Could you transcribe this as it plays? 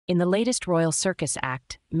In the latest Royal Circus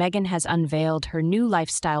act, Meghan has unveiled her new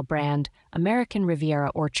lifestyle brand, American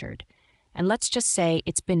Riviera Orchard. And let's just say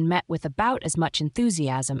it's been met with about as much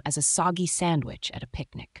enthusiasm as a soggy sandwich at a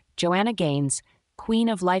picnic. Joanna Gaines, queen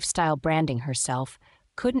of lifestyle branding herself,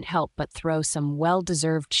 couldn't help but throw some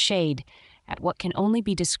well-deserved shade at what can only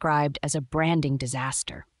be described as a branding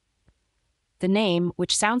disaster. The name,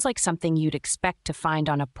 which sounds like something you'd expect to find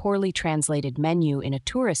on a poorly translated menu in a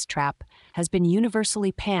tourist trap, has been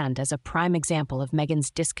universally panned as a prime example of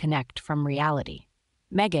Meghan's disconnect from reality.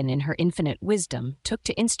 Meghan, in her infinite wisdom, took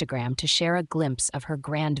to Instagram to share a glimpse of her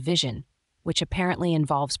grand vision, which apparently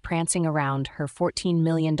involves prancing around her $14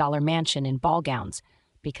 million mansion in ball gowns,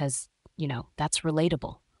 because, that's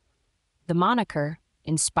relatable. The moniker,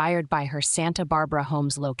 inspired by her Santa Barbara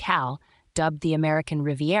home's locale, dubbed the American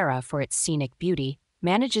Riviera for its scenic beauty,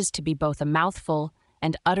 manages to be both a mouthful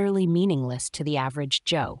and utterly meaningless to the average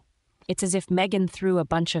Joe. It's as if Meghan threw a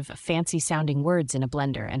bunch of fancy-sounding words in a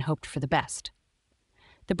blender and hoped for the best.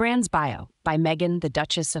 The brand's bio, by Meghan, the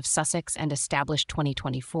Duchess of Sussex and established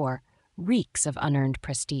 2024, reeks of unearned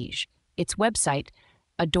prestige. Its website,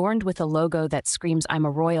 adorned with a logo that screams "I'm a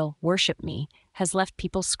royal, worship me," has left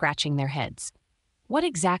people scratching their heads. What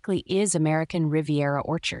exactly is American Riviera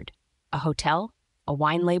Orchard? A hotel? A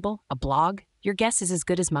wine label? A blog? Your guess is as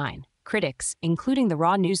good as mine. Critics, including the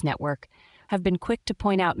Raw News Network, have been quick to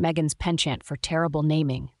point out Meghan's penchant for terrible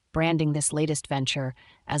naming, branding this latest venture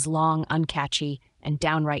as long, uncatchy, and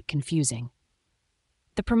downright confusing.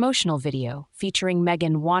 The promotional video, featuring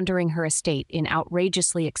Meghan wandering her estate in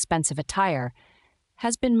outrageously expensive attire,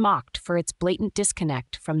 has been mocked for its blatant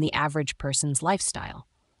disconnect from the average person's lifestyle.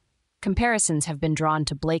 Comparisons have been drawn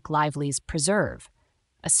to Blake Lively's Preserve,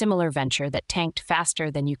 a similar venture that tanked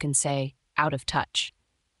faster than you can say, out of touch.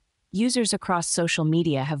 Users across social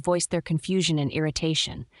media have voiced their confusion and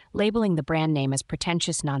irritation, labeling the brand name as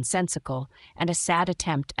pretentious nonsensical and a sad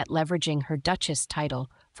attempt at leveraging her Duchess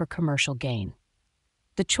title for commercial gain.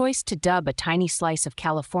 The choice to dub a tiny slice of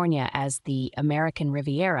California as the American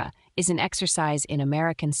Riviera is an exercise in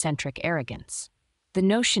American-centric arrogance. The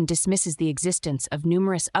notion dismisses the existence of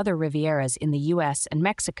numerous other Rivieras in the U.S. and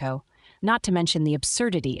Mexico, not to mention the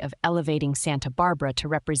absurdity of elevating Santa Barbara to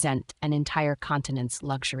represent an entire continent's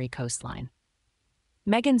luxury coastline.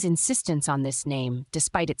 Meghan's insistence on this name,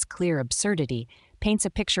 despite its clear absurdity, paints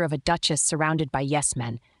a picture of a duchess surrounded by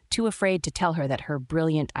yes-men, too afraid to tell her that her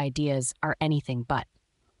brilliant ideas are anything but.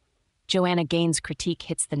 Joanna Gaines' critique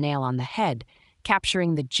hits the nail on the head,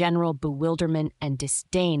 capturing the general bewilderment and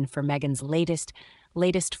disdain for Meghan's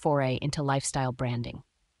latest foray into lifestyle branding.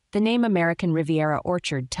 The name American Riviera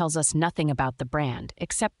Orchard tells us nothing about the brand,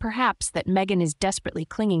 except perhaps that Meghan is desperately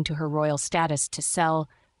clinging to her royal status to sell,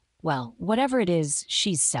 well, whatever it is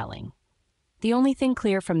she's selling. The only thing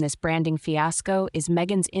clear from this branding fiasco is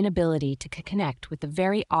Meghan's inability to connect with the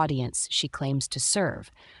very audience she claims to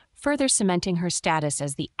serve, further cementing her status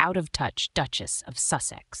as the out-of-touch Duchess of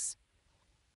Sussex.